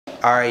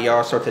Alright,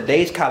 y'all, so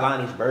today's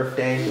Kailani's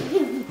birthday. You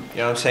know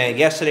what I'm saying?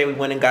 Yesterday we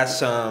went and got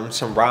some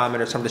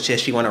ramen or some shit.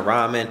 She wanted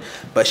ramen,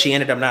 but she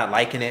ended up not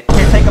liking it.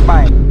 Here, take a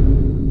bite.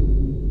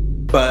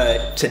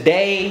 But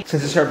today,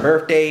 since it's her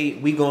birthday,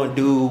 we gonna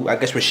do, I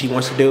guess, what she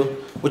wants to do.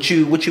 What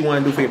you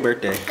wanna do for your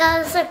birthday?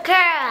 Go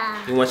Sakura.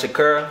 You want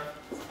Sakura?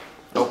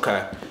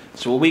 Okay.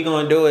 So what we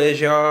gonna do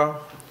is,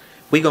 y'all,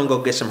 we gonna go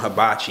get some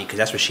hibachi, because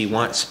that's what she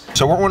wants.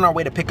 So we're on our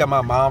way to pick up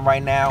my mom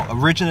right now.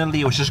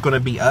 Originally, it was just gonna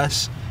be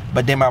us,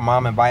 but then my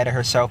mom invited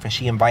herself, and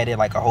she invited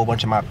like a whole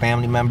bunch of my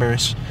family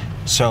members.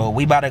 So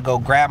we about to go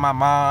grab my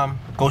mom,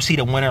 go see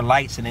the winter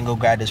lights, and then go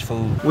grab this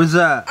food. What's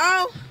up?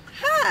 Oh,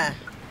 hi.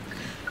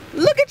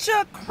 Look at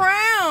your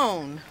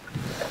crown.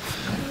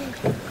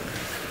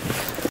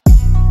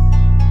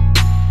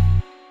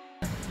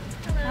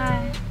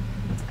 Hi.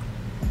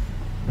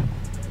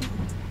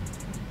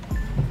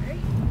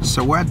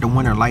 So we're at the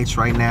winter lights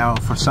right now.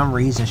 For some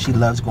reason, she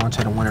loves going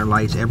to the winter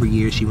lights. Every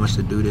year she wants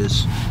to do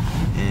this.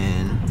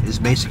 And it's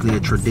basically a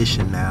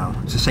tradition now.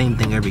 It's the same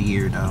thing every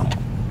year though.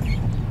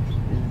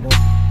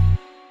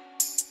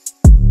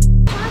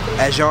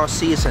 As y'all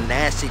see, it's a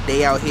nasty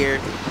day out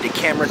here. The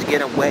camera's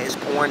getting wet, it's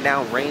pouring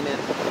down, raining.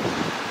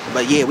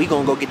 But yeah, we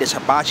gonna go get this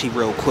hibachi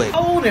real quick.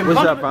 What's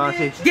up,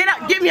 Auntie? Get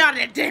out, get me out of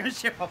that damn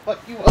shit. I'll fuck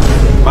you up.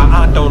 My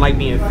aunt don't like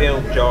being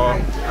filmed, y'all.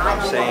 You know what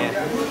I'm saying?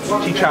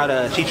 She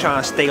try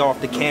to stay off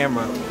the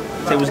camera.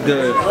 Say what's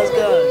good. What's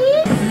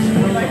good?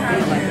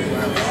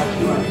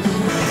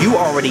 You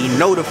already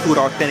know the food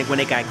authentic when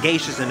they got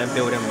geishas in the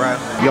building, bro.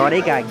 Y'all,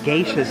 they got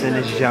geishas in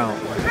this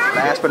junk.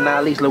 Last but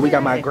not least, look, we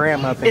got my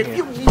grandma up in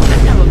here.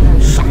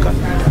 Sucker.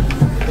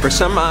 For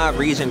some odd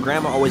reason,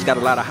 grandma always got a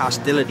lot of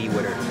hostility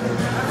with her.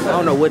 I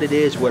don't know what it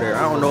is with her.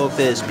 I don't know if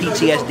it's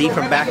PTSD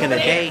from back in the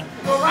day.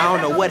 I don't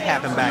know what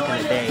happened back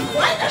in the day.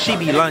 She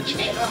be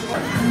lunching.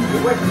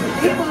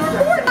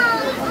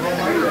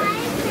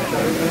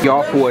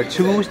 Y'all, for a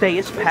Tuesday,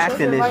 it's packed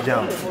in this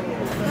junk.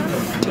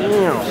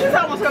 Damn.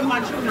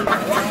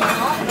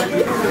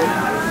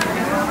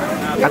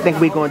 I think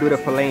we're gonna do the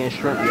filet and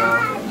shrimp,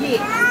 y'all.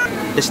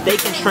 Yeah. The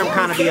steak and shrimp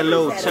kind of be a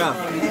little tough,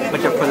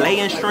 but the filet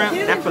and shrimp,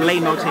 that filet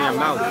melts in your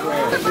mouth.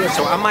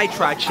 So I might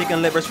try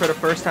chicken livers for the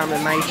first time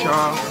tonight,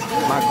 y'all.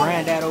 My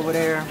granddad over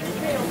there,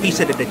 he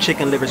said that the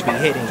chicken livers be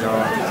hitting,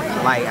 y'all.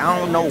 Like, I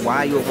don't know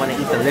why you would want to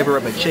eat the liver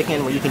of a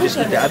chicken when you can just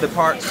eat the other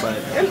parts, but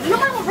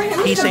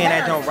he's saying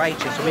that don't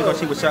righteous, so we gonna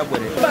see what's up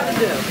with it. You got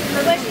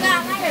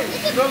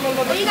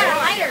a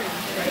lighter.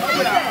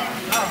 You got a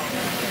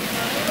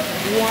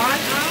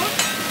lighter.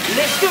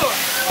 Let's do it.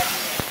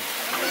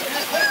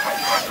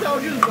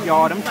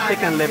 Y'all, them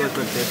chicken livers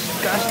look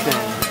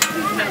disgusting.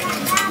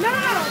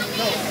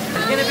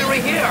 Get it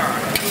right here.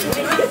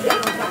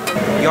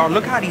 Y'all,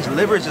 look how these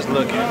livers is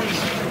looking.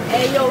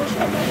 They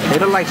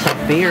look like some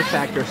Fear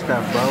Factor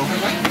stuff, bro.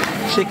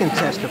 Chicken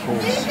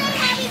testicles.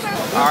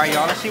 Alright,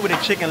 y'all, let's see what a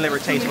chicken liver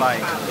tastes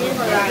like.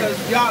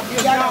 Y'all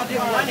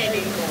didn't want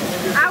any.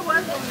 I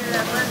was gonna do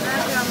that, but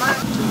that's not mine.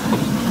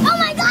 Oh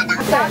my god,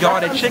 that's Y'all,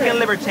 the chicken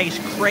liver tastes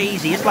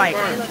crazy. It's like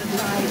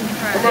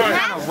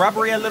kind of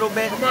rubbery a little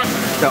bit.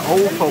 The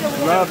old folks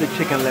love the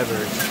chicken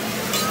livers.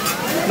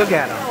 Look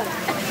at them.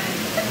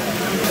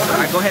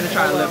 Alright, go ahead and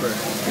try the liver.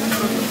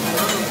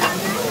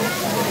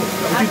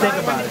 What you think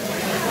about it?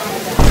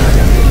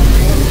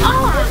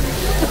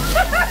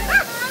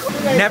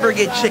 Never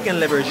get chicken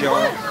livers,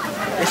 y'all.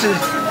 This is,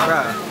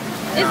 bruh.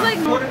 It's like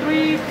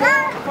 3, 4,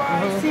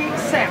 5,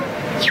 6, 7.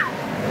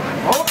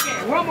 Okay,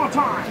 one more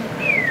time.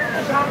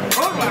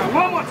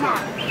 One more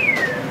time.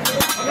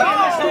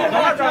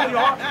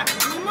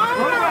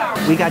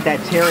 We got that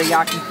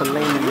teriyaki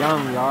filet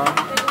mignon, y'all.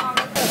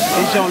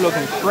 This joint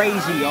looking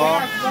crazy,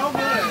 y'all.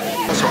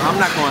 So I'm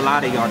not gonna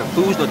lie to y'all, the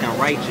food's looking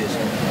righteous.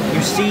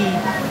 You see,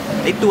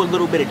 they threw a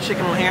little bit of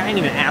chicken on here. I didn't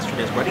even ask for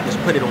this, but they just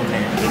put it on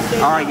there.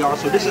 All right, y'all,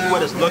 so this is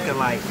what it's looking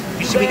like.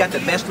 You see we got the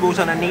vegetables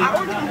underneath.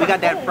 We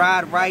got that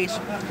fried rice.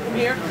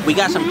 We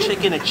got some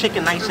chicken, the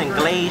chicken nice and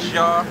glazed,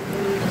 y'all.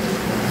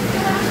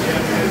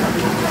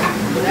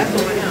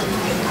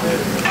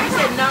 I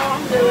said no,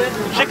 I'm good.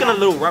 Chicken a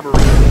little rubbery.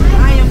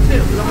 I am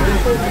too.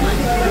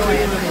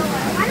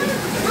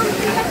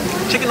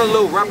 Chicken a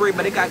little rubbery,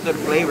 but it got good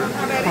flavor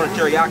from the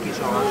teriyaki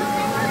sauce.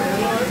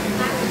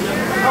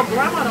 Oh,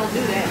 grandma don't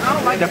do that. I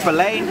don't like The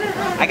filet,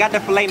 I got the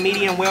filet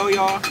medium well,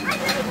 y'all.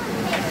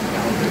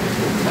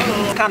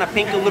 It's kind of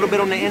pink a little bit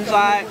on the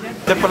inside.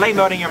 The filet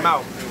melt in your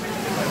mouth.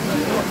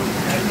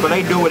 But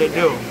they do what it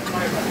do.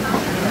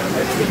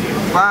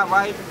 Fried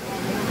rice.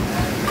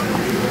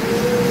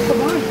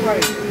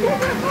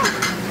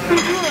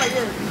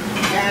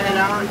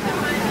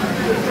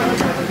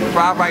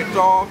 Fried rice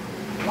sauce.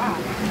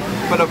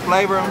 For the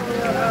flavor,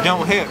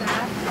 don't hit.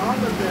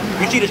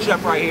 You see the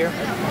shrimp right here.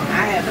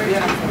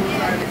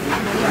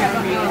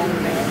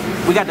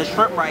 We got the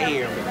shrimp right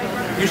here.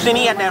 You see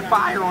he had that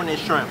fire on this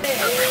shrimp.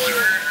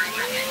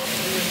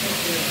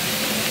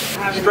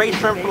 Straight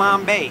shrimp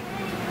flambe.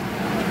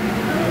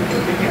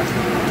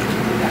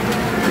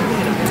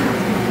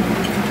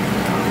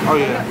 Oh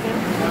yeah.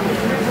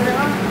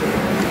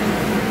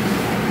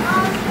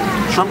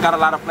 Shrimp got a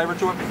lot of flavor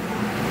to it.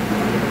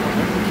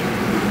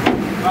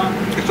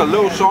 It's a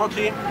little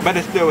salty, but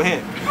it still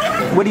hit.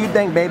 What do you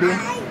think, baby?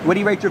 What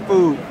do you rate your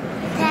food?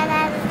 10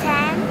 out of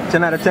 10.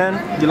 10 out of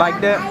 10? You like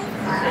that?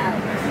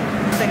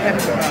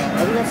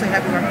 Are we gonna say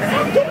happy birthday?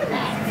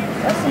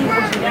 Let's see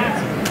what she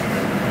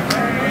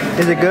got.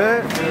 Is it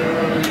good?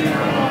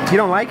 You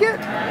don't like it?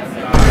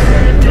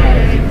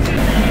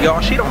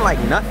 Y'all, she don't like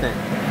nothing.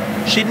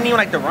 She didn't even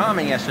like the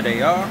ramen yesterday,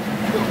 y'all.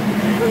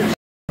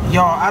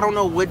 Y'all, I don't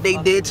know what they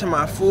did to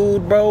my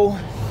food, bro.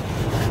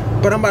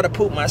 But I'm about to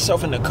poop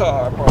myself in the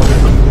car, bro.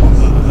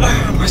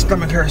 My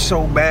stomach hurts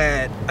so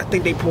bad. I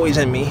think they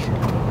poisoned me.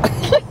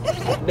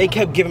 They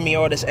kept giving me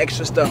all this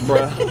extra stuff,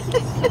 bro.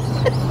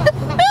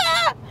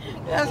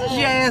 That's what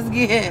your ass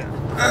get.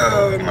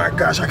 Oh my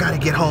gosh, I gotta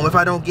get home. If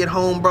I don't get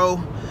home,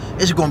 bro,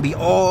 it's gonna be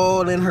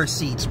all in her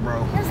seats,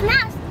 bro. It's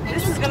not.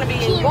 This is gonna be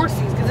in your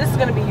seats because this is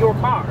gonna be your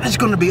car. It's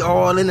gonna be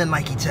all in the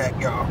Nike Tech,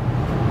 y'all.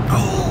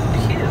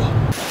 Oh,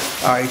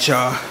 yeah. All right,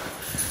 y'all.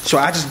 So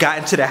I just got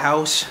into the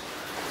house.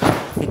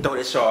 Let me throw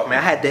this off, man.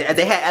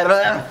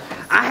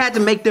 I had to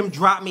make them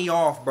drop me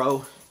off,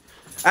 bro.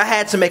 I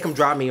had to make them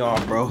drop me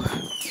off, bro.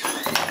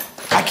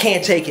 I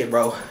can't take it,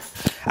 bro.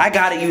 I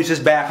gotta use this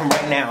bathroom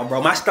right now,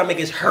 bro. My stomach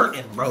is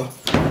hurting, bro.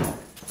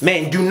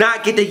 Man, do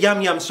not get the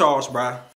yum yum sauce, bro.